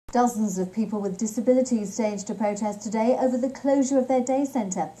Dozens of people with disabilities staged a protest today over the closure of their day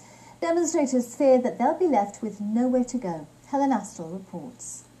centre. Demonstrators fear that they'll be left with nowhere to go. Helen Astle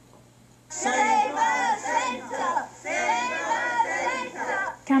reports. Save our centre! Save our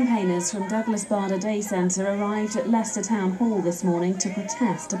centre! Campaigners from Douglas Bader Day Centre arrived at Leicester Town Hall this morning to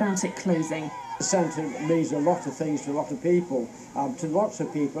protest about it closing. The centre means a lot of things to a lot of people. To lots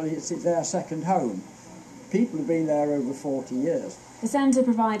of people, it's their second home. People have been there over 40 years. The centre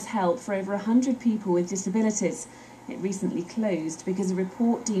provides help for over 100 people with disabilities. It recently closed because a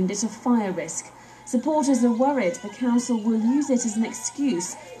report deemed it a fire risk. Supporters are worried the council will use it as an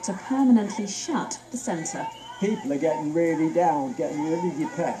excuse to permanently shut the centre. People are getting really down, getting really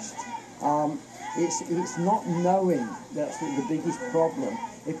depressed. It's not knowing that's the biggest problem.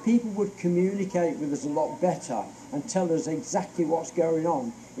 If people would communicate with us a lot better and tell us exactly what's going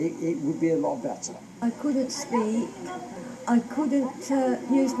on, it would be a lot better. I couldn't speak, I couldn't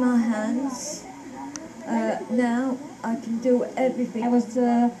use my hands. Now I can do everything. I was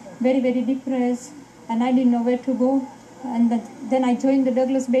very, very depressed and I didn't know where to go. And then I joined the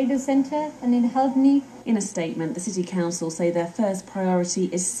Douglas Bader Centre and it helped me. In a statement, the City Council say their first priority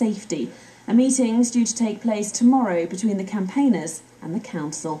is safety. A meeting's due to take place tomorrow between the campaigners and the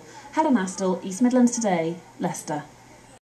council. Helen Astle, East Midlands Today, Leicester.